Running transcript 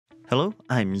Hello,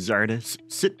 I'm Czardus.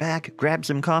 Sit back, grab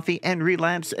some coffee, and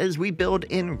relax as we build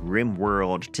in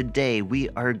RimWorld. Today, we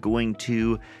are going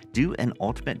to do an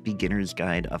ultimate beginner's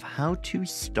guide of how to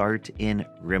start in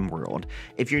RimWorld.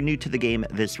 If you're new to the game,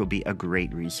 this will be a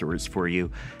great resource for you.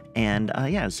 And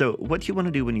so what you want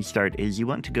to do when you start is you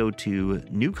want to go to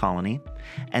New Colony,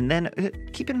 and then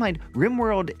keep in mind,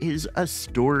 RimWorld is a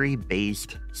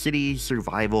story-based city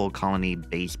survival colony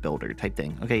base builder type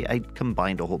thing. Okay, I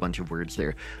combined a whole bunch of words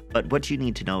there, but what you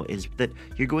need to know is that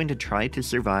you're going to try to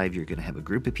survive. You're going to have a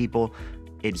group of people.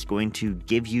 It's going to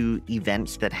give you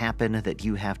events that happen that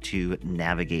you have to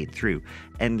navigate through.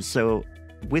 And so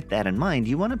with that in mind,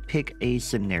 you want to pick a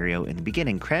scenario in the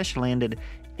beginning. Crash Landed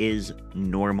is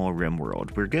normal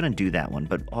RimWorld. We're going to do that one,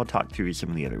 but I'll talk through some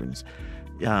of the other ones.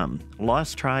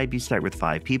 Lost Tribe, you start with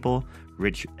 5 people.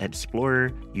 Rich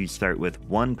Explorer, you start with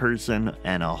 1 person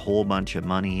and a whole bunch of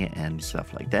money and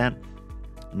stuff like that.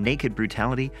 Naked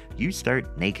Brutality, you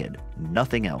start naked,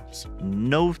 nothing else.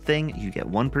 No thing, you get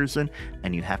 1 person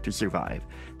and you have to survive.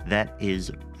 That is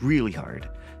really hard.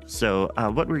 So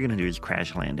what we're going to do is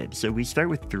Crash Landed. So we start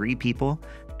with 3 people,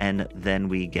 and then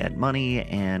we get money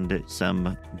and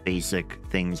some basic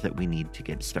things that we need to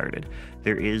get started.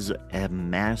 There is a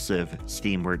massive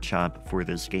Steam Workshop for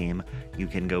this game. You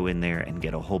can go in there and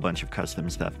get a whole bunch of custom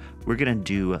stuff. We're going to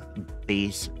do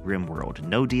base RimWorld,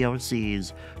 no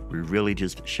DLCs. We're really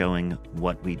just showing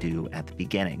what we do at the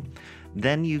beginning.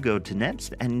 Then you go to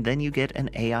next, and then you get an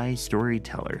AI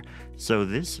storyteller. So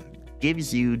this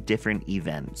gives you different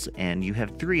events, and you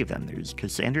have 3 of them. There's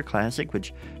Cassandra Classic,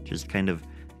 which just kind of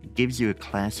gives you a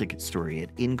classic story. It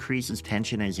increases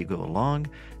tension as you go along.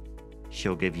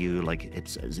 She'll give you, like, it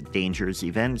says, dangerous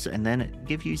events, and then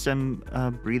give you some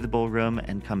breathable room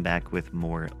and come back with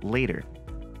more later.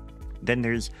 Then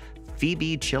there's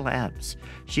Phoebe Chill Apps.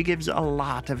 She gives a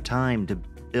lot of time to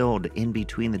build in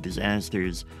between the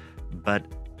disasters, but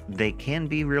they can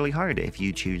be really hard if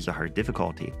you choose a hard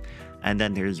difficulty. And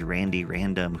then there's Randy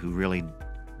Random, who really,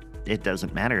 it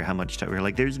doesn't matter how much time,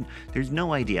 like there's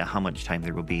no idea how much time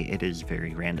there will be. It is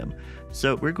very random.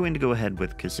 So we're going to go ahead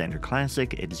with Cassandra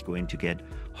Classic. It is going to get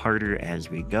harder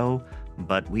as we go,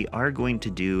 but we are going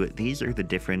to do, these are the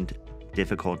different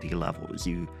difficulty levels.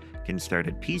 You can start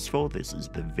at Peaceful. This is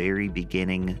the very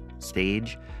beginning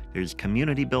stage. There's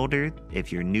Community Builder.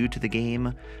 If you're new to the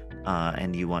game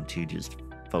and you want to just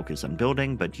focus on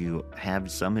building, but you have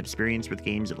some experience with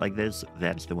games like this,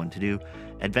 that's the one to do.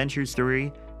 Adventure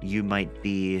Story, you might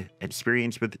be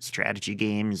experienced with strategy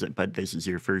games, but this is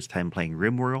your first time playing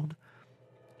RimWorld.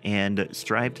 And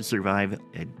Strive to Survive,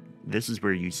 this is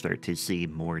where you start to see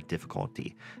more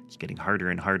difficulty. It's getting harder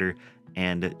and harder.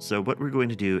 And so what we're going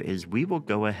to do is we will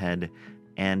go ahead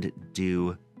and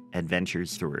do Adventure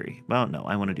Story. Well, no,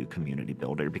 I want to do Community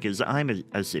Builder because I'm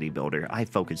a city builder. I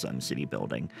focus on city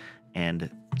building. And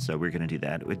so we're going to do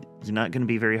that. It's not going to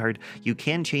be very hard. You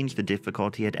can change the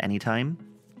difficulty at any time.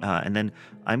 And then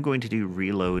I'm going to do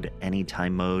Reload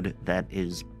Anytime mode. That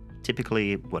is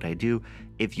typically what I do.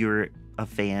 If you're a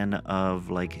fan of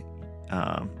like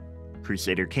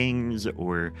Crusader Kings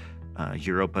or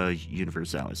Europa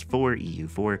Universalis 4,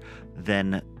 EU4,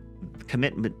 then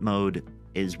Commitment mode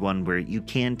is one where you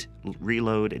can't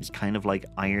reload. It's kind of like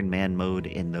Iron Man mode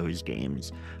in those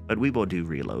games, but we will do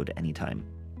Reload Anytime.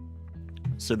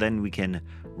 So then we can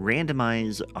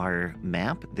randomize our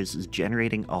map. This is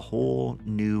generating a whole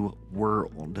new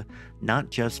world, not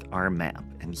just our map.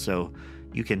 And so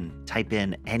you can type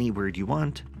in any word you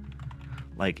want,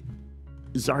 like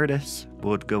Czardus,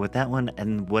 we'll go with that one,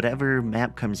 and whatever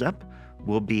map comes up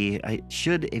will be,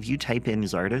 if you type in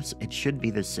Czardus, it should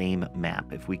be the same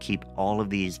map if we keep all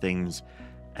of these things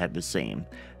at the same.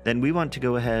 Then we want to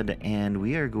go ahead and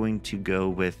we are going to go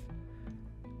with,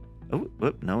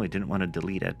 no, I didn't want to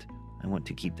delete it. I want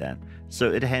to keep that.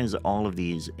 So it has all of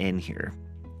these in here.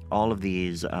 All of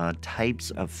these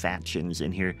types of factions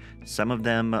in here. Some of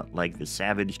them, like the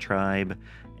Savage Tribe,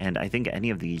 and I think any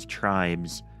of these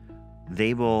tribes,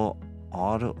 they will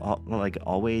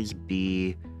always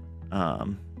be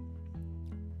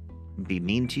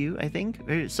mean to you, I think.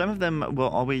 Some of them will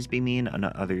always be mean, and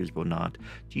others will not.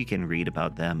 You can read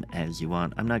about them as you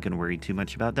want. I'm not going to worry too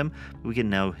much about them. We can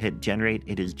now hit generate.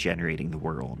 It is generating the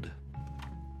world.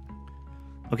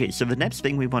 Okay, so the next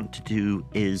thing we want to do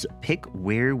is pick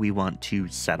where we want to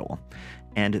settle.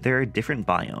 And there are different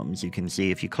biomes. You can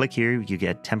see if you click here, you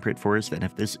get temperate forest, and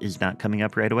if this is not coming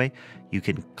up right away, you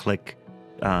can click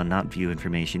not view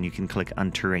information, you can click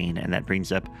on terrain, and that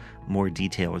brings up more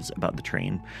details about the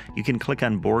terrain. You can click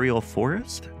on boreal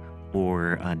forest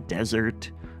or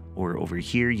desert, or over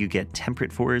here you get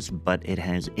temperate forest, but it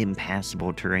has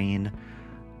impassable terrain.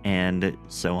 and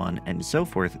so on and so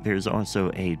forth. There's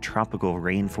also a tropical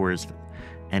rainforest,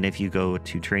 and if you go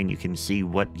to train, you can see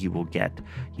what you will get.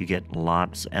 You get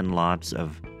lots and lots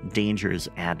of dangerous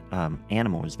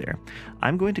animals there.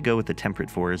 I'm going to go with the temperate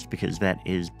forest because that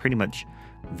is pretty much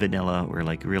vanilla or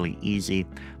like really easy,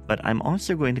 but I'm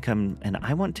also going to come and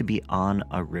I want to be on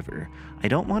a river. I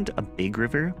don't want a big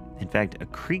river. In fact, a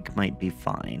creek might be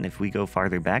fine. If we go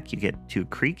farther back, you get to a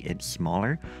creek, it's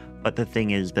smaller, but the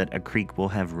thing is that a creek will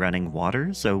have running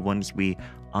water. So once we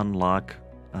unlock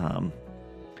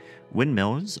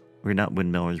windmills, or not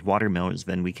windmills, water mills,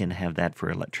 then we can have that for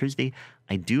electricity.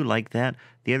 I do like that.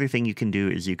 The other thing you can do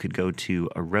is you could go to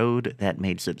a road that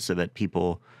makes it so that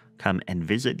people come and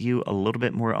visit you a little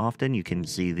bit more often. You can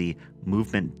see the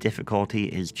movement difficulty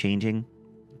is changing.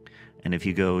 And if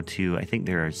you go to, I think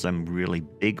there are some really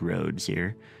big roads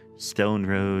here. Stone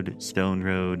Road,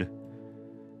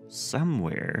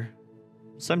 somewhere.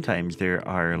 Sometimes there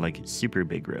are like super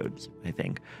big roads, I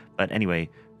think. But anyway,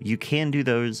 you can do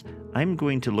those. I'm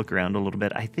going to look around a little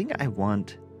bit. I think I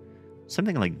want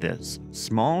something like this.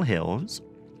 Small hills.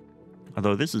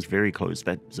 Although this is very close.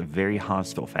 That's a very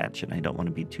hostile faction. I don't want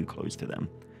to be too close to them.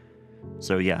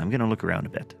 So yeah, I'm going to look around a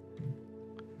bit.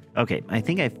 Okay, I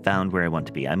think I found where I want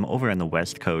to be. I'm over on the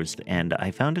west coast, and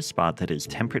I found a spot that is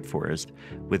temperate forest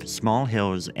with small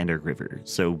hills and a river.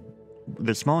 So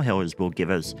the small hills will give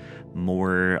us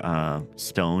more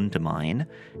stone to mine,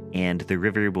 and the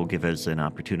river will give us an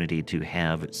opportunity to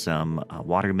have some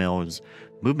water mills.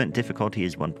 Movement difficulty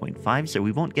is 1.5, so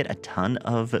we won't get a ton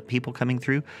of people coming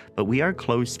through, but we are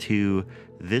close to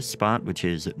this spot, which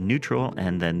is neutral,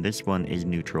 and then this one is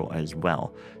neutral as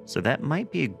well. So that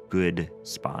might be a good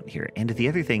spot here. And the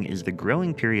other thing is the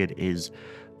growing period is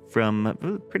from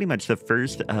pretty much the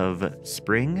first of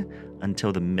spring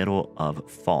until the middle of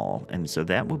fall. And so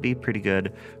that will be pretty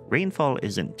good. Rainfall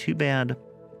isn't too bad.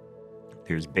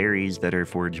 There's berries that are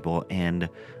forageable, and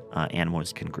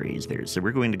animals can graze there. So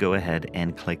we're going to go ahead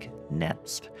and click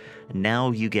next.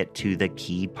 Now you get to the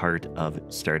key part of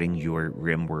starting your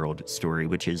RimWorld story,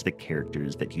 which is the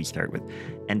characters that you start with.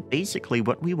 And basically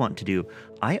what we want to do,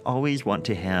 I always want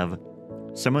to have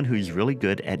someone who's really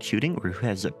good at shooting or who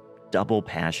has a double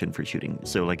passion for shooting.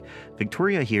 So like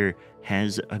Victoria here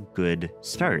has a good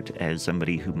start as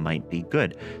somebody who might be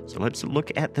good. So let's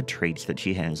look at the traits that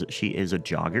she has. She is a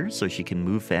jogger, so she can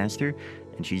move faster,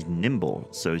 and she's nimble,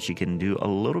 so she can do a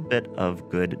little bit of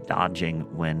good dodging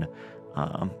when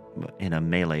in a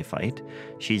melee fight.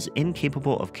 She's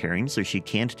incapable of carrying, so she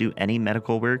can't do any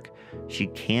medical work. She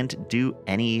can't do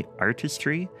any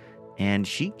artistry, and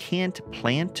she can't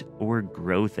plant or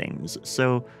grow things.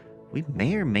 So we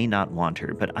may or may not want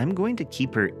her, but I'm going to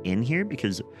keep her in here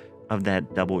because of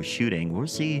that double shooting. We'll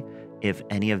see if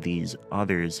any of these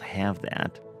others have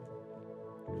that.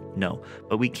 No,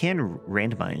 but we can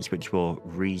randomize, which will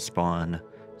respawn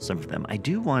some of them. I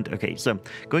do want, okay, so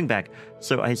going back,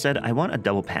 so I said I want a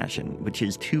double passion, which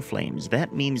is 2 flames.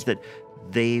 That means that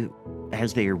they,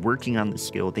 as they are working on the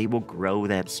skill, they will grow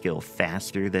that skill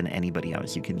faster than anybody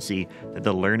else. You can see that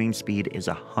the learning speed is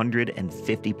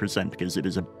 150% because it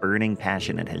is a burning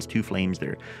passion. It has 2 flames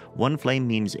there. 1 flame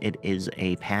means it is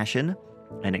a passion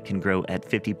and it can grow at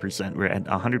 50%. We're at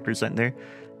 100% there.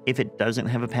 If it doesn't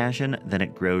have a passion, then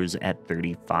it grows at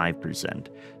 35%.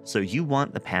 So you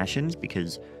want the passions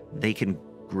because they can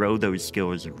grow those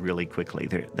skills really quickly.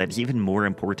 That's even more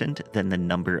important than the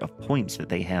number of points that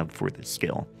they have for the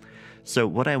skill. So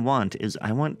what I want is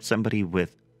I want somebody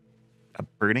with a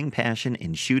burning passion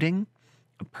in shooting,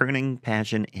 a burning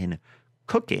passion in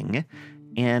cooking,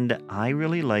 and I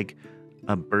really like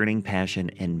a burning passion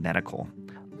in medical,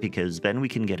 because then we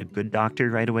can get a good doctor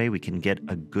right away. We can get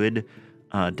a good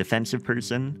defensive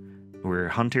person or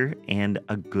hunter and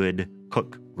a good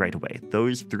cook right away.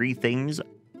 Those 3 things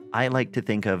I like to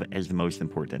think of as the most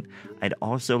important. I'd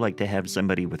also like to have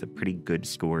somebody with a pretty good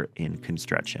score in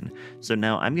construction. So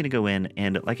now I'm going to go in,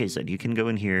 and like I said, you can go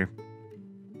in here.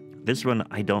 This one,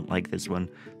 I don't like this one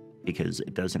because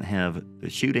it doesn't have the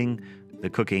shooting, the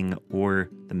cooking, or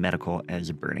the medical as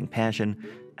a burning passion.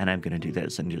 And I'm going to do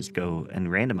this and just go and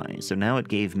randomize. So now it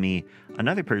gave me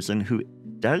another person who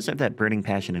does have that burning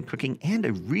passion in cooking and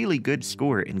a really good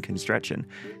score in construction.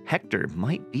 Hector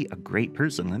might be a great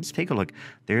person. Let's take a look.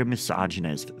 They're a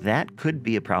misogynist. That could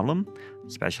be a problem,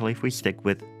 especially if we stick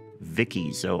with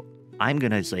Vicky. So I'm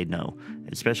going to say no,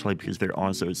 especially because they're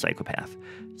also a psychopath.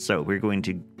 So we're going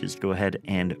to just go ahead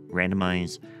and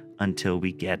randomize until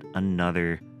we get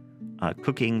another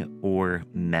cooking or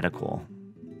medical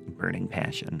burning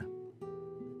passion.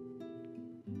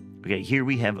 Okay, here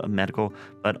we have a medical,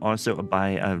 but also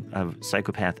a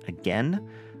psychopath again.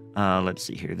 Let's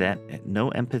see here. That no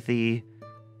empathy.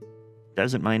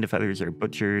 Doesn't mind if others are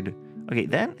butchered. Okay,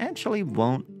 that actually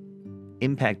won't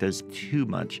impact us too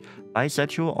much.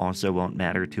 Bisexual also won't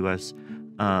matter to us.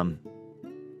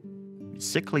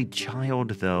 Sickly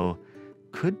child, though,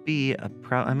 could be a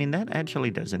I mean, that actually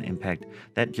doesn't impact.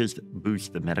 That just boosts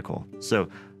the medical. So,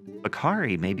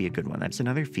 Bakari may be a good one. That's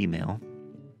another female.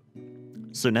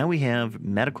 So now we have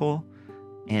medical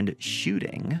and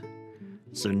shooting.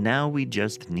 So now we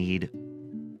just need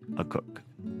a cook.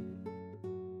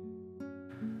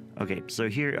 Okay, so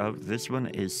here, this one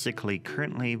is sickly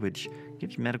currently, which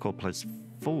gives medical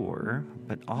 +4,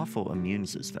 but awful immune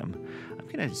system. I'm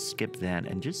going to skip that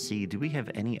and just see, do we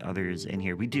have any others in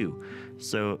here? We do.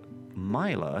 So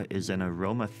Mila is an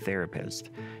aromatherapist.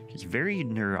 She's very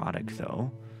neurotic,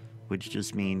 though, which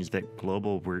just means that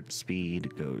global work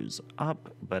speed goes up,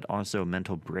 but also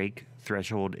mental break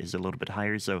threshold is a little bit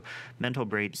higher. So mental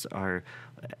breaks are,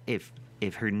 if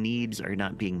her needs are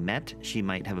not being met, she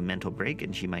might have a mental break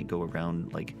and she might go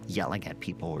around like yelling at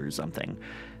people or something.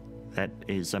 That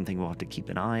is something we'll have to keep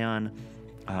an eye on.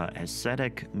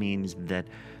 Aesthetic means that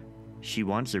she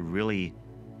wants a really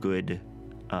good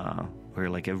or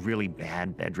like a really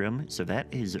bad bedroom. So that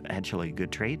is actually a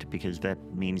good trait because that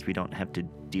means we don't have to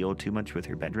deal too much with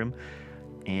her bedroom.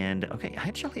 And okay,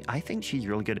 actually, I think she's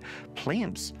really good.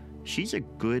 Plants, she's a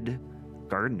good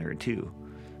gardener too.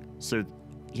 So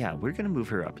yeah, we're going to move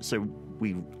her up. So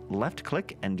we left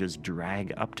click and just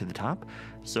drag up to the top.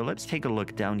 So let's take a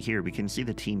look down here. We can see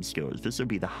the team skills. This will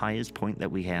be the highest point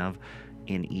that we have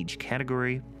in each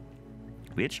category.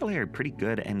 We actually are pretty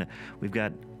good, and we've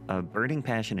got a burning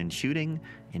passion in shooting,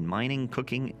 in mining,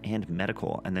 cooking, and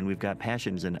medical. And then we've got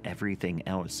passions in everything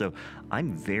else. So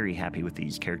I'm very happy with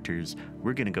these characters.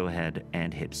 We're going to go ahead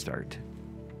and hit start.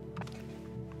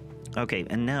 Okay,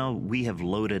 and now we have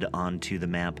loaded onto the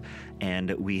map,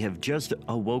 and we have just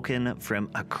awoken from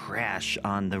a crash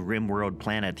on the RimWorld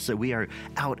planet. So we are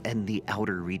out in the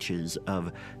outer reaches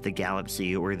of the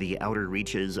galaxy, or the outer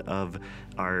reaches of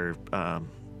our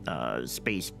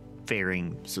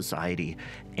space-faring society,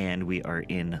 and we are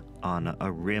on a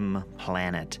Rim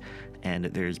planet, and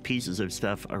there's pieces of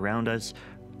stuff around us.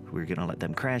 We're gonna let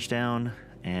them crash down,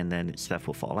 and then stuff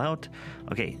will fall out.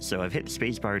 Okay, so I've hit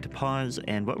spacebar to pause,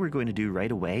 and what we're going to do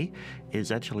right away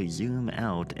is actually zoom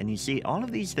out, and you see all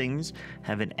of these things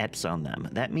have an X on them.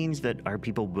 That means that our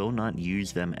people will not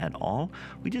use them at all.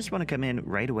 We just want to come in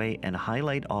right away and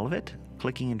highlight all of it,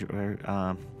 clicking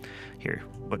into here.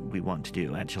 What we want to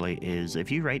do actually is,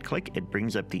 if you right click, it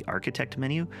brings up the architect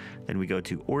menu. Then we go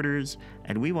to orders,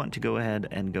 and we want to go ahead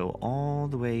and go all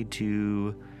the way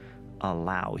to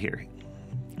allow here.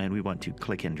 And we want to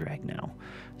click and drag now.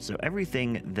 So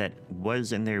everything that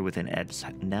was in there with an X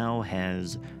now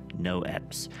has no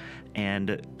X.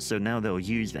 And so now they'll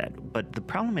use that. But the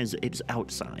problem is it's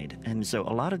outside. And so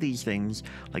a lot of these things,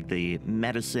 like the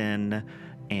medicine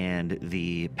and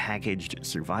the packaged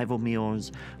survival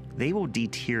meals, they will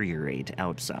deteriorate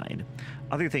outside.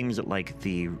 Other things like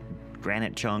the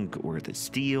granite chunk or the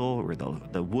steel or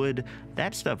the wood,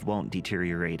 that stuff won't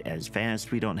deteriorate as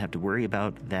fast. We don't have to worry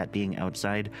about that being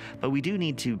outside, but we do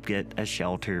need to get a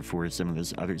shelter for some of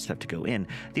this other stuff to go in.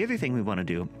 The other thing we want to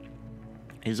do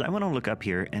is I want to look up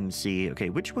here and see, okay,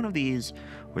 which one of these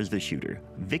was the shooter?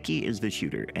 Vicky is the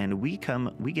shooter, and we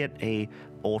get a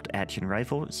bolt action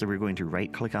rifle, so we're going to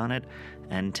right click on it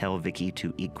and tell Vicky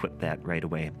to equip that right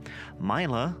away.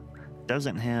 Mila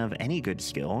doesn't have any good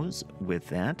skills with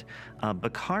that.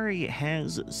 Bakari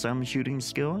has some shooting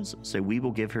skills, so we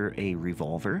will give her a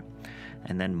revolver,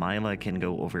 and then Mila can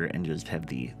go over and just have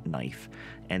the knife.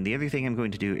 And the other thing I'm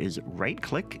going to do is right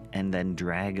click and then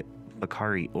drag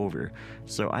Bakari over.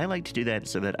 So I like to do that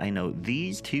so that I know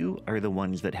these two are the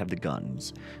ones that have the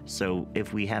guns. So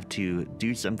if we have to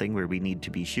do something where we need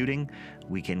to be shooting,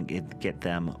 we can get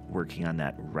them working on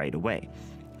that right away.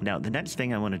 Now, the next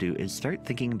thing I want to do is start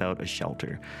thinking about a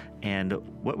shelter. And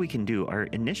what we can do, our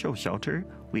initial shelter,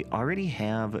 we already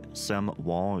have some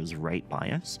walls right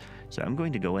by us. So I'm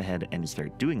going to go ahead and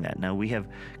start doing that. Now, we have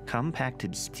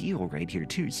compacted steel right here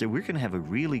too. So we're going to have a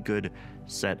really good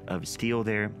set of steel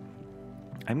there.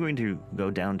 I'm going to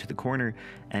go down to the corner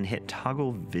and hit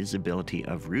toggle visibility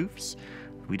of roofs.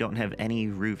 We don't have any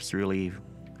roofs really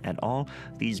at all.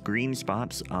 These green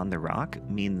spots on the rock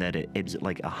mean that it's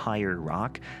like a higher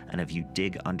rock, and if you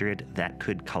dig under it, that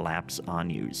could collapse on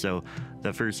you. So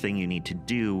the first thing you need to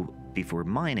do before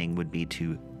mining would be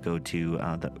to go to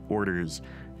the orders,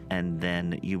 and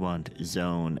then you want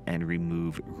zone and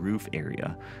remove roof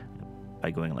area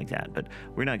by going like that. But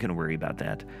we're not going to worry about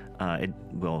that. It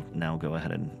will now go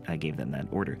ahead, and I gave them that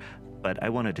order. but I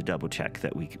wanted to double check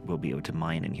that we will be able to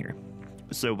mine in here.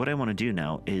 So what I want to do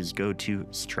now is go to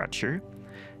structure,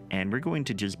 and we're going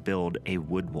to just build a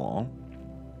wood wall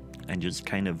and just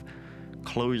kind of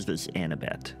close this in a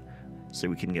bit. So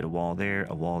we can get a wall there,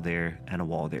 and a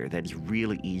wall there. That's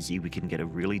really easy. We can get a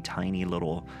really tiny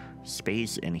little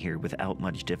space in here without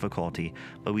much difficulty,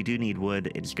 but we do need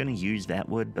wood. It's going to use that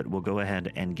wood, but we'll go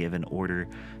ahead and give an order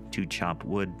to chop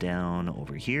wood down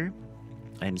over here.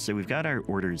 And so we've got our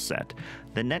orders set.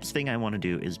 The next thing I want to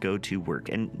do is go to work.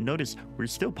 And notice we're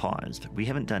still paused. We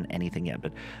haven't done anything yet,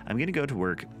 but I'm going to go to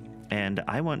work, and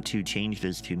I want to change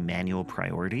this to manual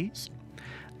priorities.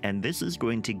 And this is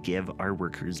going to give our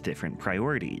workers different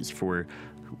priorities for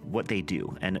what they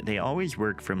do. And they always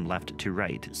work from left to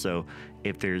right. So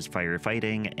if there's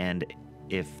firefighting, and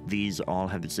if these all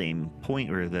have the same point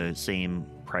or the same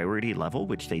priority level,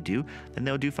 which they do, then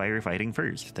they'll do firefighting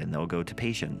first. Then they'll go to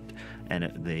patient.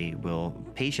 And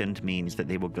patient means that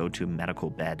they will go to a medical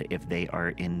bed if they are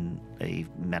in a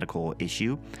medical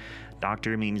issue.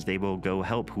 Doctor means they will go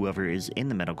help whoever is in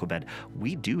the medical bed.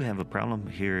 We do have a problem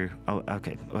here. Oh,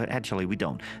 okay. Well, actually, we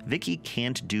don't. Vicky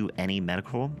can't do any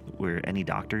medical or any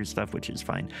doctor stuff, which is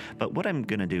fine. But what I'm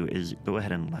going to do is go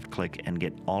ahead and left click and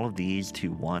get all of these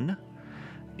to 1,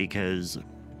 because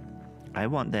I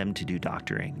want them to do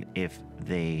doctoring if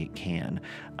they can.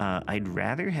 I'd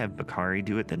rather have Bakari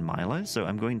do it than Mila, so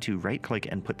I'm going to right click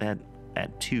and put that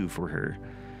at 2 for her,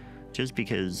 just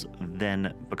because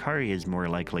then Bakari is more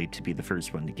likely to be the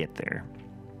first one to get there.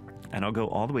 And I'll go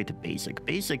all the way to basic.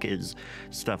 Basic is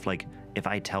stuff like if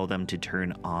I tell them to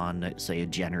turn on, say, a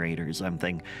generator or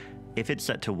something, if it's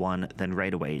set to 1, then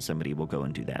right away somebody will go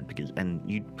and do that, and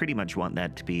you pretty much want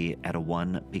that to be at a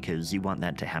 1 because you want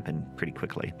that to happen pretty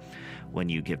quickly when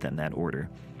you give them that order.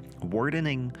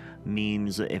 Wardening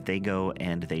means if they go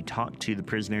and they talk to the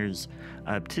prisoners,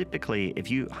 typically if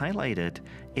you highlight it,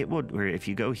 or if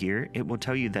you go here, it will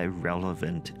tell you the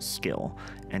relevant skill.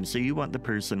 And so you want the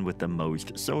person with the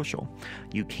most social.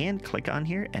 You can click on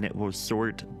here and it will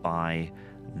sort by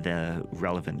the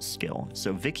relevant skill.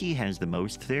 So Vicky has the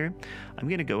most there. I'm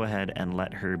going to go ahead and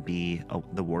let her be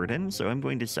the warden. So I'm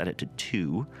going to set it to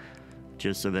 2,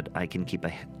 just so that I can keep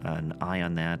an eye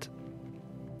on that.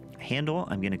 Handle,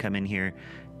 I'm going to come in here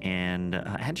and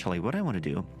actually what I want to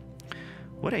do,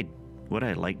 what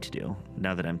I like to do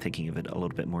now that I'm thinking of it a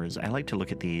little bit more is I like to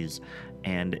look at these,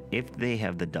 and if they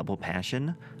have the double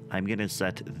passion, I'm going to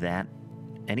set that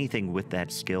anything with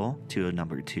that skill to a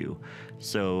number 2.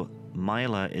 So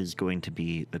Mila is going to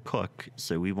be the cook,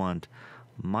 so we want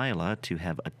Mila to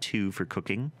have a 2 for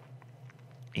cooking,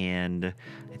 and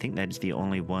I think that's the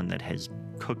only one that has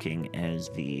cooking as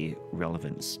the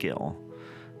relevant skill.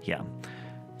 Yeah.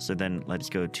 So then let's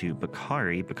go to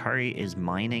Bakari. Bakari is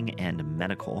mining and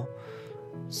medical.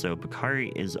 So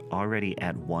Bakari is already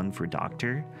at 1 for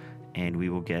doctor, and we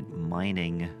will get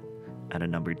mining at a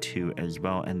number 2 as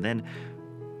well. And then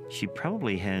she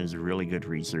probably has really good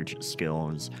research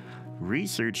skills.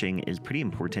 Researching is pretty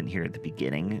important here at the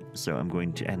beginning. So I'm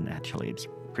going to, and actually it's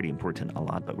pretty important a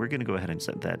lot, but we're going to go ahead and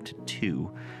set that to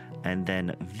 2. And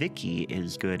then Vicky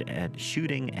is good at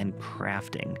shooting and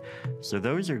crafting. So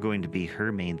those are going to be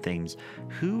her main things.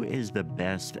 Who is the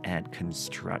best at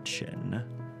construction?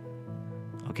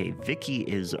 Okay, Vicky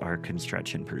is our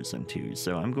construction person too.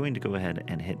 So I'm going to go ahead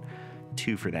and hit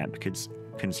 2 for that because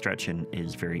construction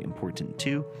is very important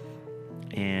too.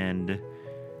 And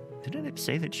didn't it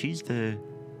say that she's the...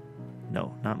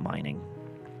 No, not mining.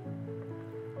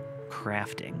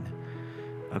 Crafting.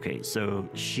 Okay, so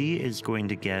she is going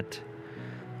to get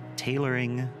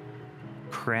tailoring,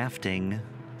 crafting,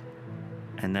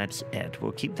 and that's it.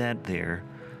 We'll keep that there.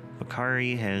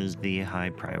 Bakari has the high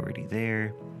priority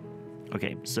there.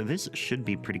 Okay, so this should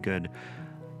be pretty good.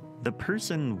 The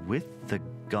person with the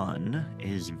gun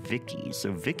is Vicky.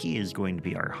 So Vicky is going to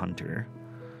be our hunter.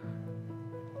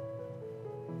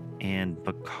 And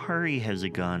Bakari has a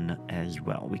gun as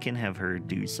well. We can have her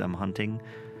do some hunting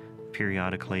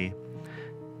periodically.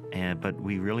 But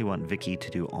we really want Vicky to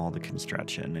do all the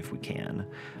construction if we can.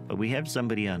 But we have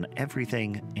somebody on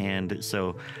everything, and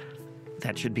so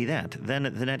that should be that. Then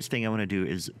the next thing I want to do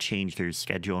is change their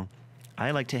schedule.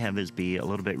 I like to have this be a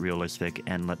little bit realistic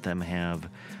and let them have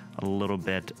a little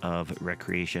bit of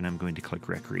recreation. I'm going to click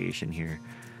recreation here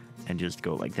and just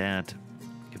go like that.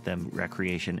 Give them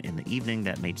recreation in the evening.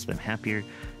 That makes them happier.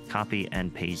 Copy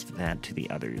and paste that to the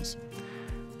others.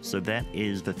 So that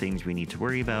is the things we need to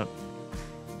worry about.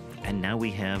 And now we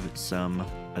have some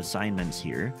assignments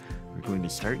here. We're going to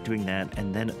start doing that.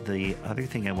 And then the other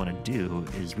thing I want to do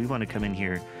is we want to come in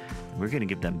here. We're going to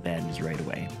give them beds right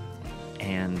away.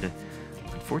 And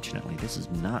unfortunately, this is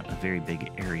not a very big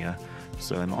area.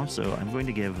 So I'm going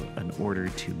to give an order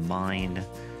to mine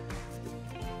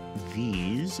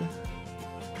these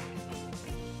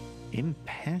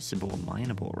impassable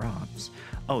mineable rocks.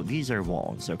 Oh, these are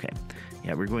walls. Okay.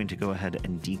 Yeah, we're going to go ahead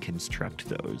and deconstruct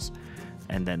those.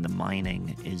 And then the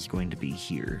mining is going to be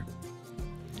here,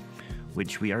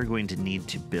 which we are going to need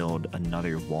to build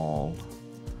another wall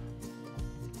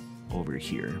over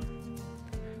here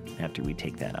after we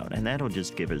take that out. And that'll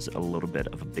just give us a little bit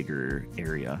of a bigger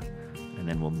area. And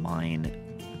then we'll mine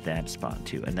that spot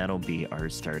too. And that'll be our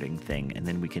starting thing. And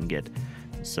then we can get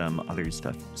some other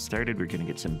stuff started. We're going to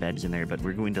get some beds in there, but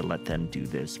we're going to let them do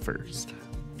this first.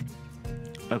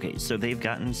 Okay, so they've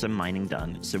gotten some mining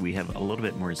done, so we have a little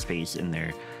bit more space in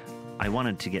there. I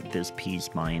wanted to get this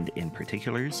piece mined in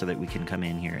particular so that we can come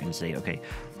in here and say, okay,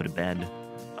 put a bed,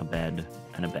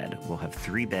 and a bed. We'll have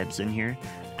 3 beds in here.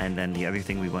 And then the other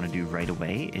thing we want to do right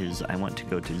away is I want to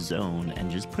go to zone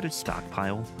and just put a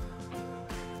stockpile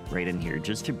right in here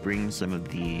just to bring some of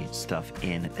the stuff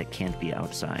in that can't be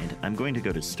outside. I'm going to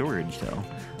go to storage though,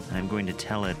 and I'm going to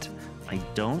tell it I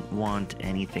don't want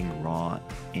anything raw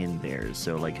in there.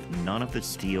 So like none of the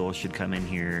steel should come in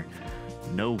here,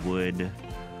 no wood,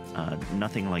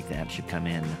 nothing like that should come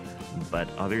in, but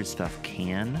other stuff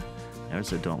can. I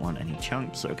also don't want any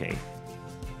chunks. Okay,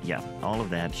 yeah, all of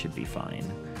that should be fine.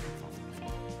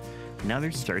 Now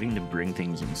they're starting to bring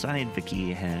things inside.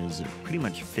 Vicky has pretty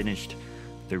much finished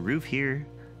the roof here,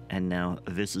 and now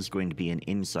this is going to be an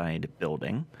inside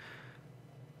building.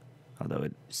 Although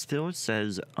it still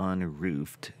says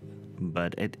unroofed,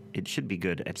 but it should be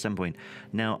good at some point.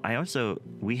 Now,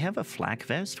 we have a flak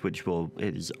vest, which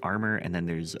is armor, and then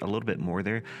there's a little bit more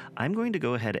there. I'm going to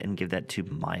go ahead and give that to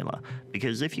Mila,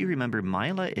 because if you remember,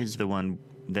 Mila is the one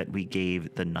that we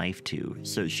gave the knife to.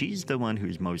 So she's the one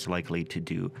who's most likely to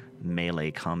do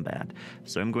melee combat.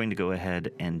 So I'm going to go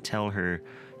ahead and tell her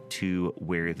to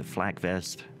wear the flak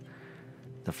vest,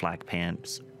 the flak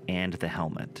pants, and the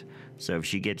helmet. So if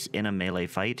she gets in a melee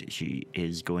fight, she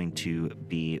is going to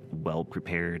be well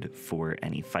prepared for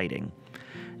any fighting.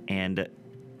 And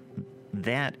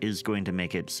that is going to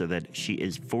make it so that she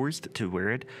is forced to wear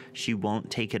it. She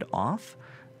won't take it off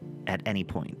at any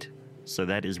point. So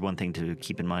that is one thing to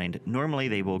keep in mind. Normally,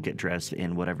 they will get dressed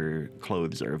in whatever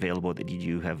clothes are available that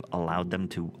you have allowed them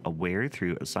to wear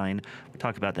through a sign. We'll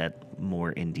talk about that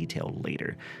more in detail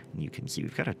later. And you can see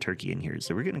we've got a turkey in here.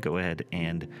 So we're going to go ahead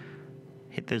and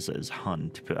hit this as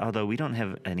hunt, although we don't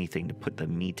have anything to put the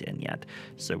meat in yet.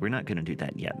 So we're not going to do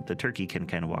that yet. The turkey can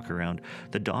kind of walk around.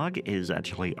 The dog is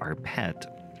actually our pet.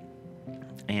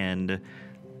 And,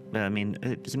 I mean,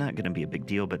 it's not going to be a big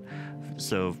deal, but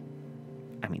so...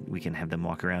 I mean, we can have them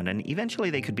walk around, and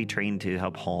eventually they could be trained to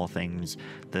help haul things.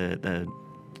 The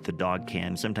dog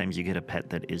can. Sometimes you get a pet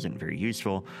that isn't very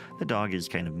useful. The dog is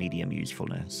kind of medium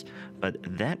usefulness. But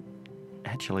that,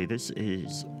 actually, this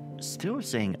is still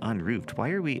saying unroofed. Why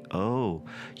are we, oh,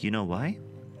 you know why?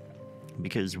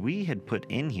 Because we had put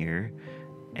in here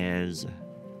as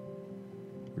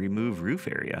remove roof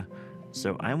area.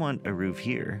 So I want a roof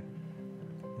here,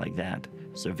 like that.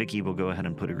 So Vicky will go ahead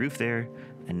and put a roof there,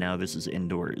 and now this is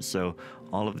indoors. So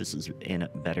all of this is in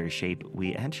better shape.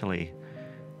 We actually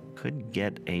could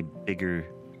get a bigger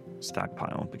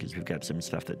stockpile because we've got some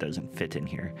stuff that doesn't fit in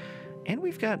here. And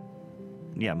we've got,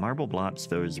 yeah, marble blocks.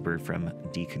 Those were from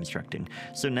deconstructing.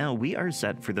 So now we are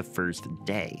set for the first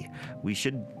day. We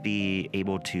should be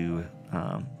able to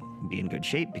be in good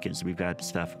shape because we've got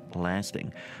stuff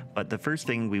lasting. But the first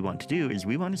thing we want to do is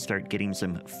we want to start getting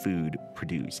some food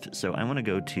produced. So I want to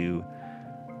go to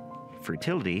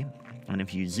fertility, and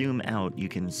if you zoom out, you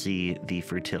can see the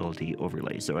fertility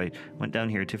overlay. So I went down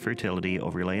here to fertility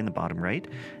overlay in the bottom right,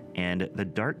 and the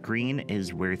dark green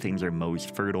is where things are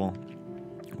most fertile.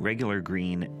 Regular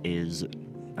green is,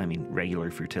 I mean,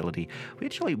 regular fertility. We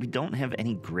don't have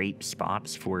any great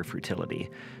spots for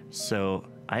fertility. So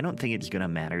I don't think it's going to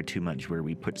matter too much where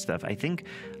we put stuff. I think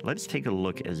let's take a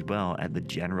look as well at the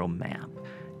general map.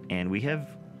 And we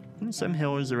have some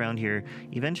hills around here.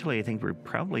 Eventually, I think we're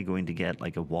probably going to get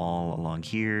like a wall along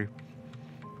here,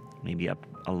 maybe up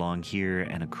along here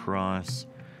and across,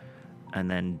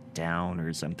 and then down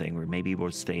or something, where maybe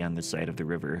we'll stay on the side of the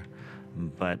river.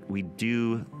 But we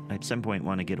do, at some point,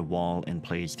 want to get a wall in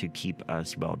place to keep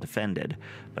us well defended.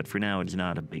 But for now, it's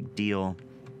not a big deal.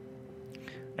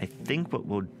 I think what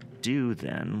we'll do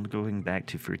then, going back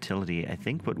to fertility, I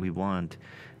think what we want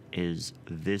is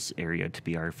this area to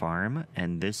be our farm,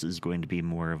 and this is going to be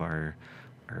more of our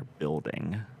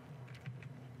building.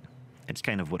 It's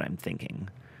kind of what I'm thinking.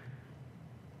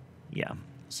 Yeah.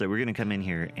 So we're going to come in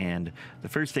here, and the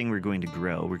first thing we're going to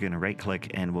grow, we're going to right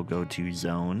click and we'll go to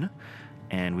zone,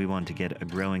 and we want to get a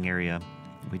growing area.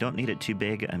 We don't need it too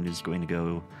big. I'm just going to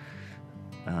go,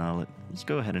 let's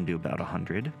go ahead and do about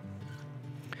 100.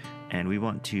 And we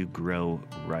want to grow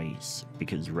rice,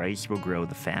 because rice will grow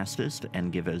the fastest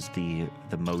and give us the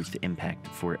most impact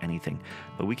for anything.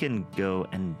 But we can go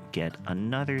and get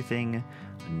another thing,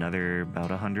 another about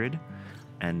 100.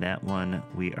 And that one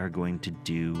we are going to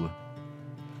do,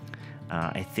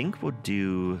 I think we'll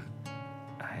do,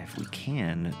 if we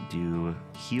can, do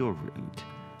heal root.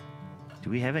 Do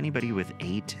we have anybody with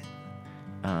 8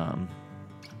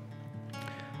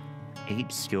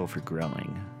 skill for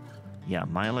growing? Yeah,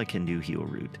 Mila can do heal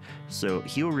root. So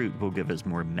heal root will give us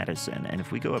more medicine. And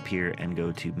if we go up here and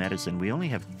go to medicine, we only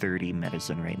have 30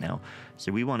 medicine right now.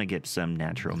 So we want to get some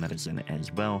natural medicine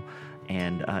as well.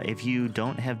 And if you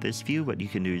don't have this view, what you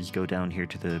can do is go down here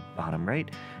to the bottom right,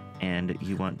 and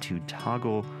you want to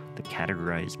toggle the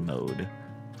categorize mode.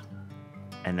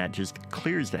 And that just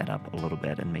clears that up a little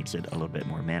bit and makes it a little bit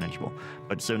more manageable.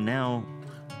 But so now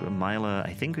Mila,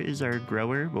 I think, is our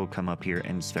grower. We'll come up here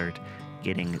and start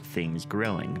getting things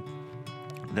growing.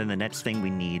 Then the next thing we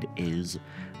need is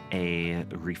a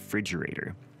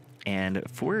refrigerator. And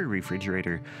for a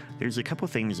refrigerator, there's a couple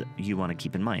things you want to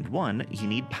keep in mind. One, you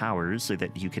need power so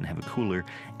that you can have a cooler.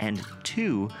 And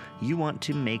 2, you want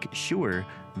to make sure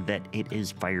that it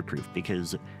is fireproof,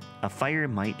 because a fire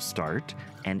might start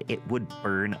and it would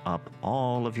burn up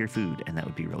all of your food, and that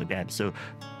would be really bad. So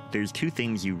there's 2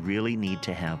 things you really need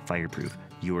to have fireproof.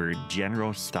 Your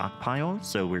general stockpile,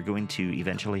 so we're going to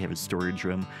eventually have a storage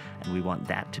room, and we want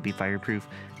that to be fireproof,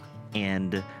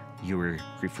 and your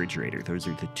refrigerator. Those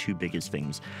are the 2 biggest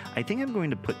things. I think I'm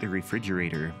going to put the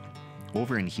refrigerator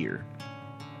over in here.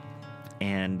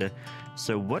 And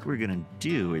so what we're going to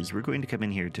do is we're going to come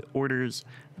in here to orders.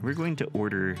 We're going to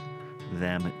order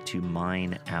them to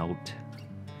mine out,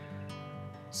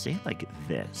 say like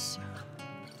this.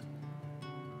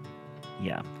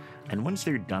 Yeah. And once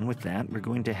they're done with that, we're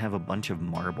going to have a bunch of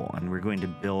marble, and we're going to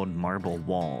build marble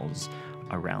walls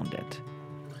around it.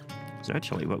 So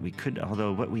actually what we could,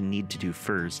 although what we need to do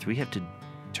first, we have to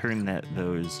turn the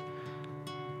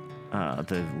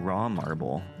raw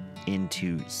marble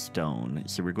into stone.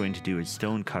 So we're going to do a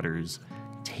stone cutter's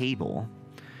table,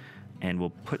 and we'll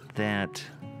put that,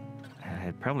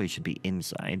 it probably should be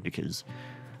inside, because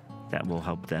that will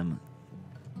help them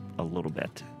a little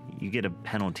bit. You get a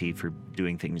penalty for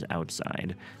doing things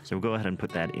outside. So we'll go ahead and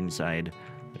put that inside.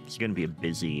 It's going to be a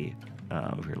busy,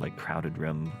 like crowded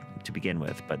room to begin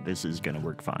with, but this is going to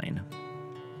work fine.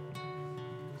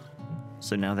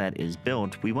 So now that is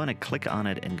built, we want to click on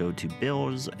it and go to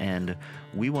builds, and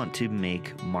we want to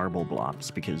make marble blocks,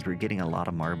 because we're getting a lot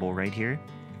of marble right here.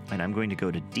 And I'm going to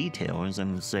go to details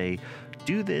and say,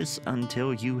 do this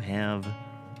until you have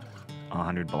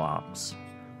 100 blocks.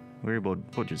 We'll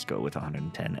just go with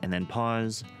 110, and then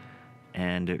pause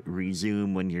and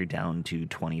resume when you're down to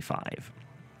 25,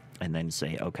 and then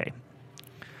say okay.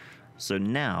 So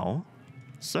now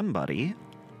somebody,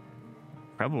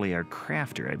 probably our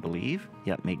crafter, I believe,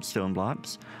 yep, make stone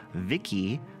blocks.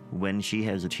 Vicky, when she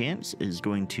has a chance, is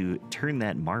going to turn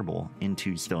that marble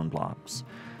into stone blocks.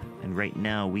 And right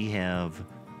now we have,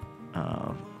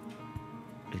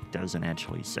 it doesn't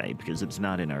actually say because it's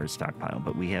not in our stockpile,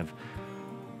 but we have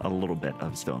a little bit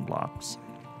of stone blocks.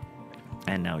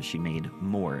 And now she made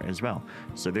more as well.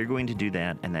 So they're going to do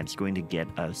that, and that's going to get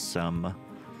us some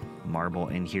marble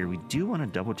in here. We do want to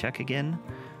double check again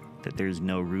that there's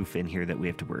no roof in here that we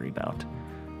have to worry about.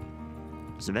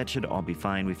 So that should all be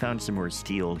fine. We found some more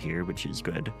steel here, which is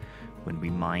good. When we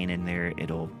mine in there,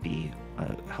 it'll be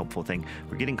a helpful thing.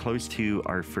 We're getting close to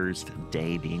our first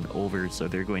day being over, so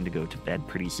they're going to go to bed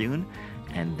pretty soon,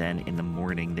 and then in the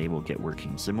morning they will get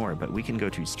working some more. But we can go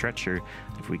to stretcher.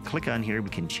 If we click on here, we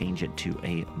can change it to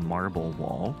a marble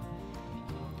wall.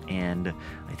 And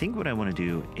I think what I want to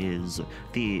do is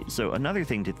so another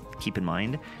thing to keep in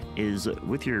mind is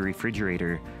with your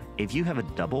refrigerator, if you have a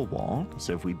double wall,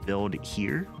 so if we build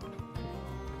here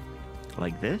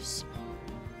like this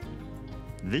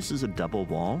is a double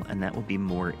wall, and that will be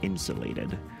more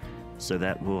insulated. So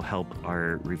that will help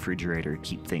our refrigerator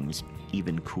keep things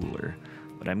even cooler.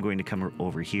 But I'm going to come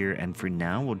over here, and for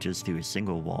now we'll just do a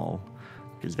single wall,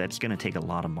 because that's going to take a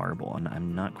lot of marble, and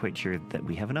I'm not quite sure that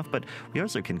we have enough. But we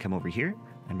also can come over here,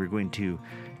 and we're going to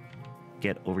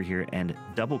get over here and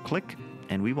double click,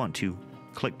 and we want to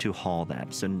click to haul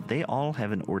that. So they all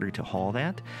have an order to haul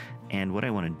that, and what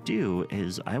I want to do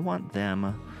is I want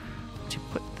them to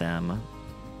put them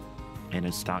in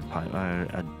a stockpile,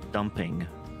 a dumping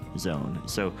zone.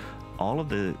 So all of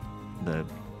the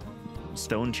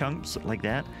stone chunks like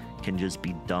that can just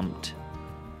be dumped,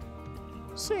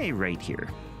 say, right here.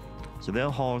 So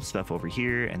they'll haul stuff over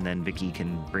here, and then Vicky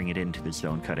can bring it into the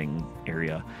stone cutting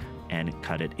area and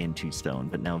cut it into stone.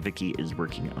 But now Vicky is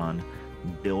working on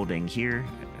building here.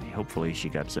 Hopefully she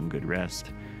got some good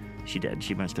rest. She did.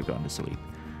 She must have gone to sleep.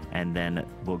 And then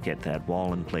we'll get that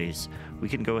wall in place. We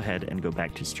can go ahead and go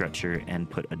back to structure and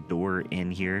put a door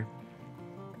in here.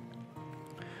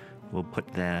 We'll put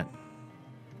that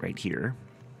right here.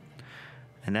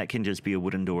 And that can just be a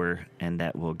wooden door, and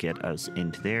that will get us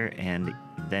into there, and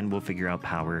then we'll figure out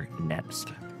power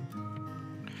next.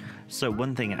 So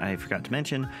one thing I forgot to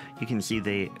mention, you can see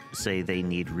they say they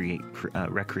need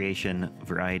recreation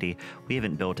variety. We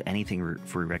haven't built anything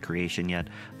for recreation yet.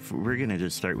 We're going to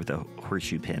just start with a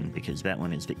horseshoe pin, because that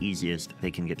one is the easiest.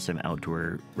 They can get some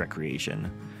outdoor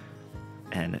recreation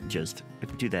and just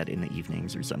do that in the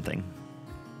evenings or something.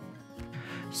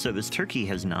 So this turkey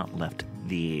has not left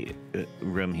the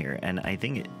room here, and I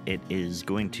think it is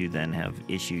going to then have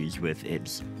issues with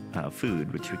its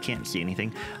food, which we can't see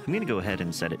anything. I'm going to go ahead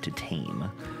and set it to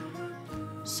tame.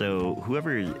 So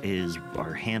whoever is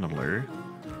our handler,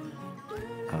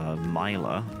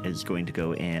 Mila, is going to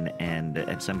go in and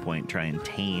at some point try and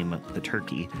tame the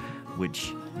turkey,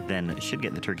 which then should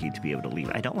get the turkey to be able to leave.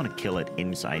 I don't want to kill it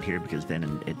inside here, because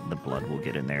then the blood will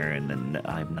get in there, and then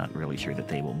I'm not really sure that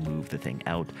they will move the thing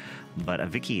out. But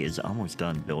Vicky is almost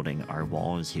done building our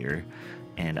walls here,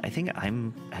 and I think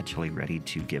I'm actually ready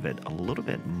to give it a little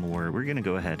bit more. We're going to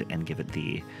go ahead and give it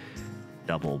the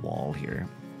double wall here,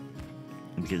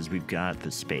 because we've got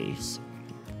the space.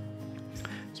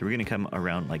 So we're going to come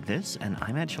around like this, and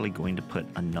I'm actually going to put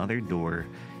another door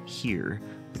here,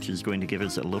 which is going to give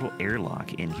us a little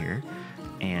airlock in here,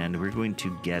 and we're going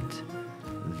to get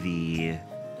the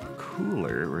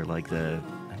cooler, or like the,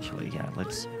 actually, yeah,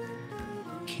 let's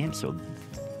cancel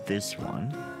this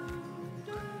one.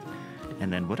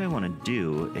 And then what I want to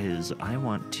do is I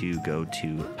want to go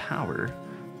to power,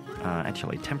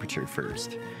 actually temperature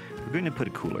first. We're going to put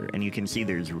a cooler, and you can see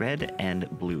there's red and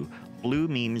blue. Blue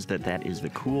means that that is the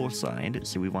cool side,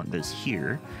 so we want this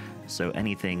here. So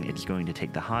anything, it's going to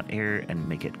take the hot air and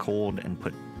make it cold and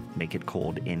make it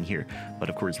cold in here. But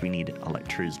of course we need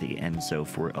electricity, and so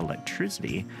for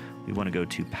electricity we want to go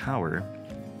to power,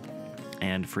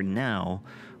 and for now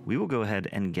we will go ahead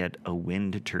and get a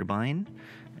wind turbine,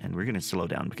 and we're going to slow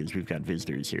down because we've got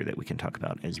visitors here that we can talk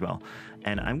about as well.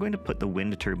 And I'm going to put the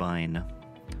wind turbine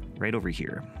right over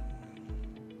here,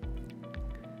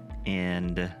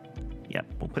 and yeah,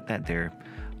 we'll put that there.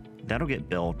 That'll get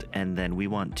built, and then we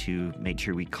want to make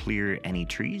sure we clear any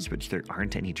trees, which there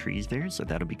aren't any trees there, so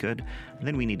that'll be good. And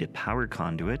then we need a power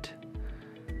conduit,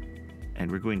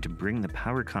 and we're going to bring the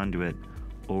power conduit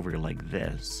over like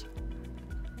this.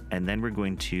 And then we're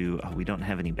going to, oh, we don't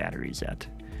have any batteries yet.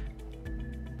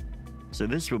 So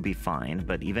this will be fine,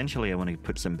 but eventually I want to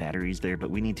put some batteries there,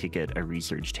 but we need to get a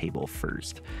research table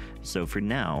first. So for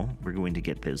now, we're going to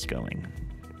get this going.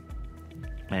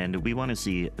 And we want to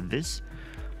see this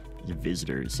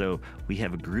visitor. So we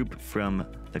have a group from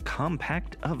the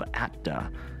Compact of Atta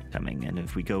coming, and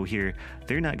if we go here,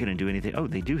 they're not going to do anything. Oh,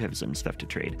 they do have some stuff to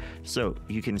trade. So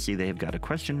you can see they have got a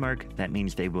question mark. That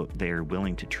means they're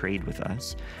willing to trade with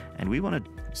us, and we want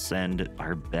to send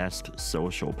our best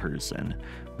social person,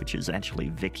 which is actually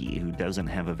Vicky, who doesn't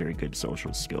have a very good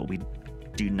social skill. We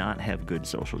do not have good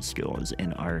social skills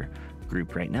in our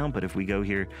group right now, but if we go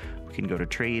here, we can go to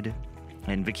trade,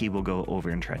 and Vicky will go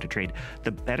over and try to trade.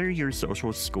 The better your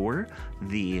social score,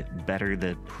 the better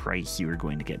the price you are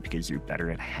going to get, because you're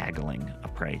better at haggling a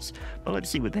price. But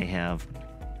let's see what they have.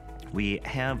 We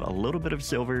have a little bit of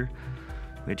silver.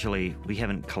 Actually, we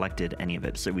haven't collected any of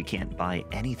it, so we can't buy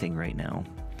anything right now.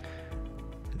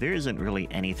 There isn't really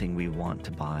anything we want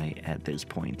to buy at this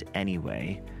point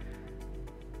anyway,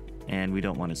 and we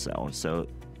don't want to sell, so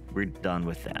we're done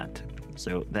with that.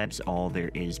 So that's all there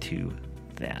is to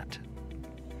that.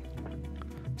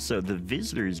 So the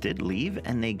visitors did leave,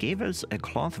 and they gave us a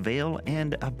cloth veil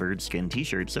and a bird skin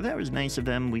t-shirt. So that was nice of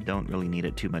them. We don't really need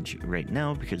it too much right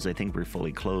now, because I think we're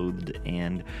fully clothed.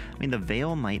 And I mean, the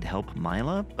veil might help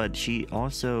Mila, but she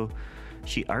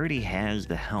already has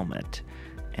the helmet.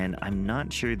 And I'm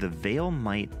not sure, the veil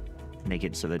might make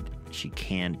it so that she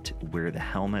can't wear the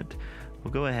helmet.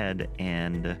 We'll go ahead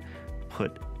and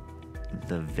put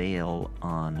the veil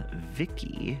on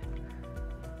Vicky.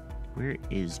 Where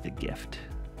is the gift?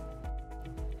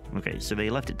 Okay, so they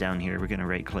left it down here. We're going to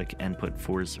right click and put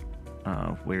force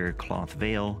wear cloth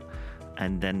veil,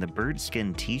 and then the bird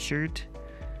skin t-shirt.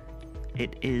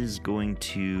 It is going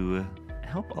to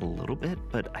help a little bit,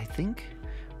 but I think,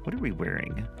 what are we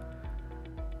wearing?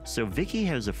 So Vicky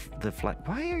has the flag.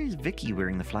 Why is Vicky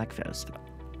wearing the flag vest?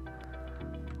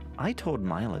 I told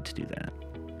Mila to do that.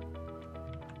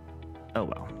 Oh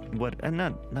well, what?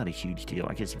 Not a huge deal.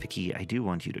 I guess Vicky, I do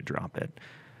want you to drop it,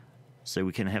 so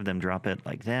we can have them drop it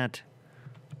like that.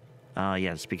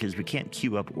 Yes, because we can't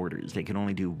queue up orders. They can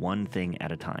only do one thing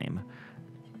at a time.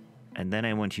 And then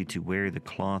I want you to wear the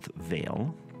cloth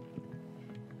veil.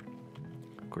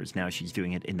 Of course, now she's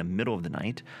doing it in the middle of the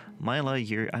night. Mila,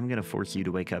 I'm going to force you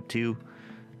to wake up too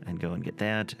and go and get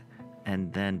that.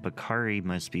 And then Bakari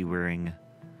must be wearing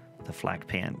the flak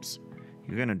pants.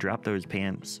 You're going to drop those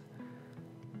pants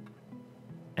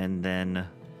and then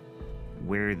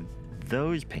wear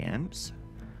those pants.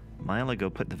 Mila, go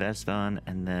put the vest on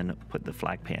and then put the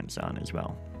flak pants on as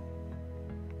well.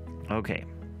 Okay.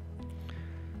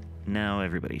 Now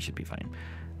everybody should be fine.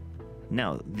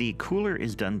 Now, the cooler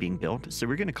is done being built, so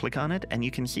we're going to click on it, and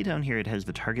you can see down here it has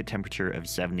the target temperature of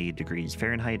 70 degrees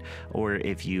Fahrenheit, or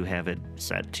if you have it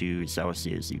set to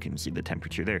Celsius, you can see the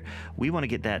temperature there. We want to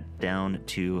get that down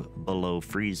to below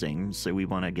freezing, so we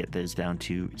want to get this down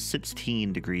to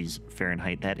 16 degrees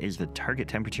Fahrenheit. That is the target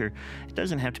temperature. It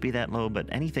doesn't have to be that low, but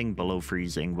anything below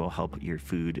freezing will help your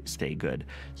food stay good.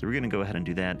 So we're going to go ahead and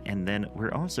do that, and then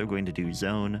we're also going to do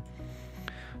zone.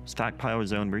 Stockpile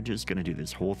zone, we're just going to do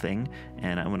this whole thing,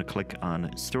 and I want to click on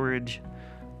storage.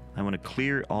 I want to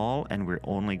clear all, and we're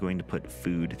only going to put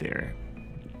food there.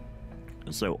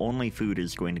 So only food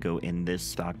is going to go in this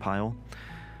stockpile,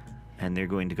 and they're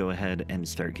going to go ahead and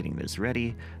start getting this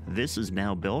ready. This is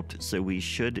now built, so we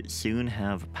should soon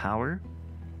have power.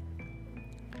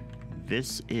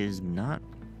 This is not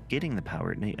getting the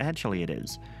power. Actually, it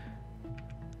is.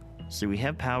 So we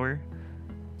have power.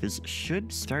 This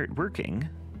should start working.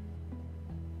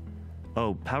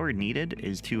 Oh, power needed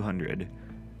is 200.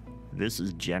 This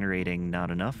is generating not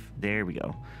enough. There we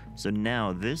go. So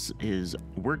now this is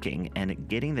working and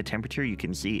getting the temperature. You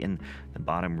can see in the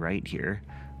bottom right here,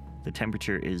 the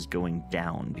temperature is going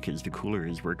down because the cooler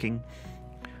is working.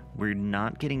 We're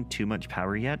not getting too much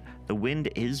power yet. The wind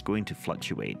is going to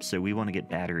fluctuate, so we want to get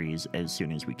batteries as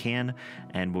soon as we can,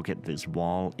 and we'll get this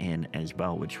wall in as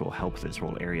well, which will help this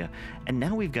whole area. And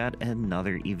now we've got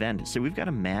another event. So we've got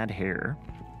a mad hare.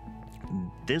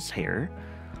 This hare,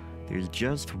 there's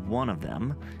just one of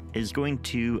them, is going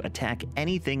to attack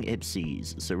anything it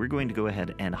sees. So we're going to go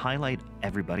ahead and highlight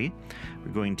everybody.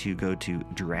 We're going to go to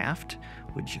draft,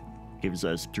 which gives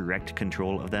us direct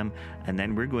control of them, and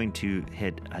then we're going to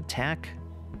hit attack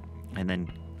and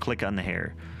then click on the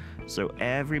hare. So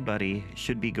everybody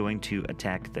should be going to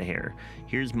attack the hare.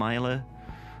 Here's Mila.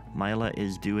 Mila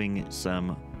is doing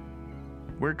some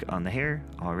work on the hare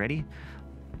already,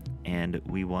 and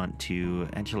we want to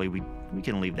actually we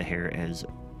can leave the hare as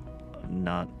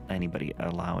not anybody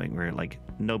allowing. We're like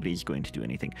nobody's going to do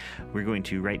anything. We're going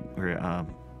to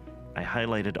I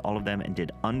highlighted all of them and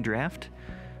did undraft,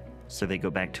 so they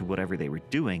go back to whatever they were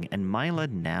doing. And Mila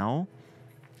now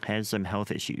has some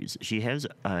health issues. She has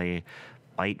a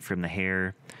bite from the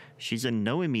hare. She's in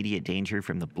no immediate danger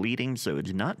from the bleeding, so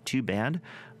it's not too bad.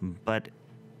 But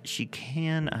she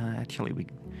can actually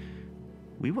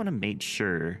we want to make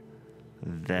sure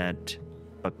that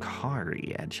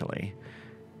Bakari actually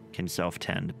can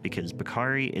self-tend, because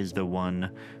Bakari is the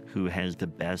one who has the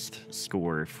best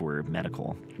score for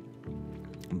medical.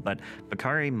 But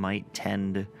Bakari might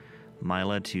tend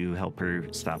Mila to help her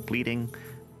stop bleeding,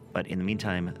 but in the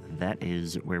meantime, that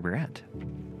is where we're at.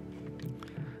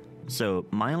 So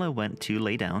Mila went to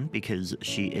lay down because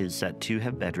she is set to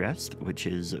have bed rest, which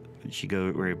is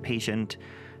where a patient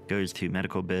goes to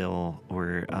medical bill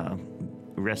or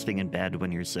resting in bed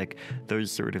when you're sick,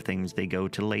 those sort of things. They go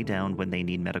to lay down when they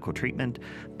need medical treatment.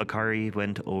 Bakari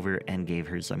went over and gave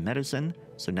her some medicine.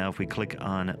 So now if we click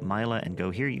on Mila and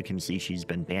go here, you can see she's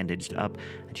been bandaged up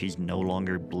and she's no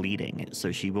longer bleeding.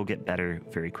 So she will get better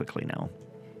very quickly now.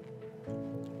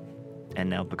 And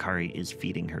now Bakari is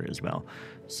feeding her as well.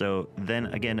 So then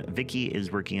again, Vicky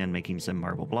is working on making some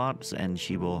marble blocks, and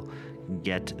she will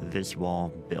get this wall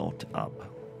built up.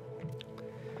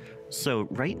 So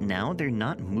right now, they're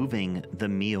not moving the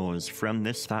meals from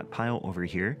this stockpile over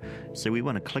here. So we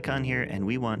want to click on here, and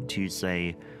we want to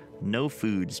say no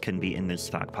foods can be in this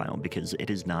stockpile because it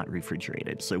is not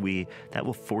refrigerated. So that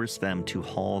will force them to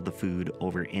haul the food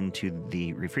over into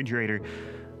the refrigerator,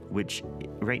 which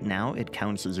right now it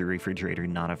counts as a refrigerator,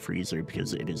 not a freezer,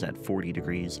 because it is at 40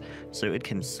 degrees. So it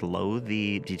can slow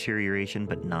the deterioration,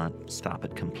 but not stop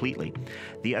it completely.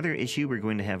 The other issue we're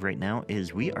going to have right now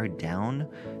is we are down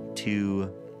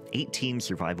to 18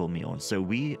 survival meals. So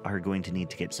we are going to need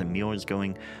to get some meals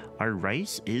going. Our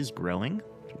rice is growing,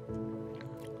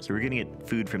 so we're going to get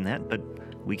food from that, but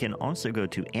We can also go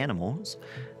to animals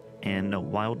and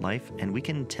wildlife, and we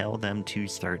can tell them to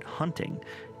start hunting.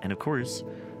 And of course,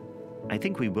 I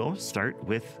think we will start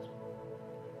with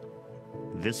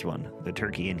this one, the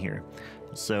turkey in here.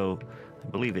 So I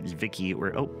believe it's Vicky,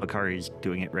 or oh, Akari's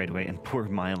doing it right away, and poor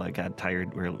Mila got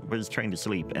tired, or was trying to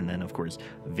sleep, and then of course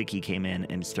Vicky came in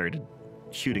and started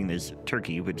shooting this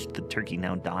turkey, which the turkey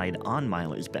now died on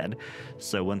Mila's bed.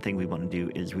 So one thing we want to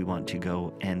do is we want to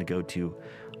go to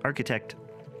architect,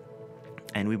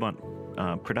 and we want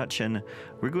production.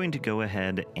 We're going to go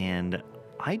ahead, and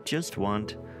I just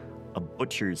want a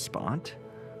butcher's spot,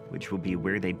 which will be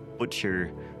where they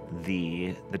butcher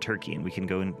the turkey. And we can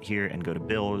go in here and go to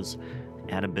bills,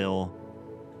 add a bill,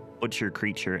 butcher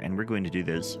creature, and we're going to do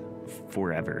this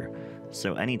forever.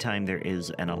 So anytime there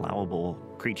is an allowable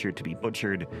creature to be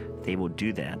butchered, they will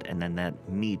do that, and then that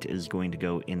meat is going to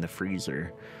go in the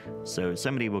freezer. So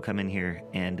somebody will come in here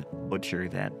and butcher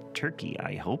that turkey,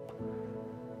 I hope.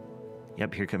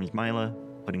 Yep, here comes Mila,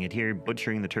 putting it here,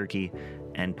 butchering the turkey,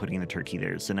 and putting the turkey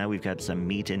there. So now we've got some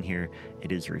meat in here.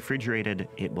 It is refrigerated.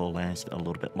 It will last a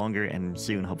little bit longer, and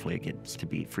soon, hopefully, it gets to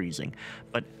be freezing.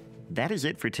 But that is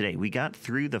it for today. We got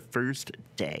through the first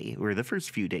day, or the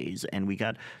first few days, and we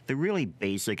got the really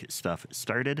basic stuff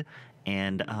started,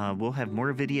 and we'll have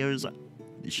more videos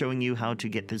showing you how to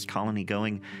get this colony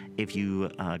going. If you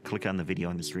click on the video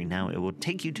on the screen now, it will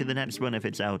take you to the next one if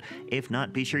it's out. If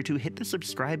not, be sure to hit the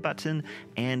subscribe button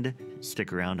and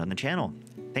stick around on the channel.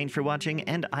 Thanks for watching,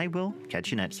 and I will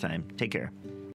catch you next time. Take care.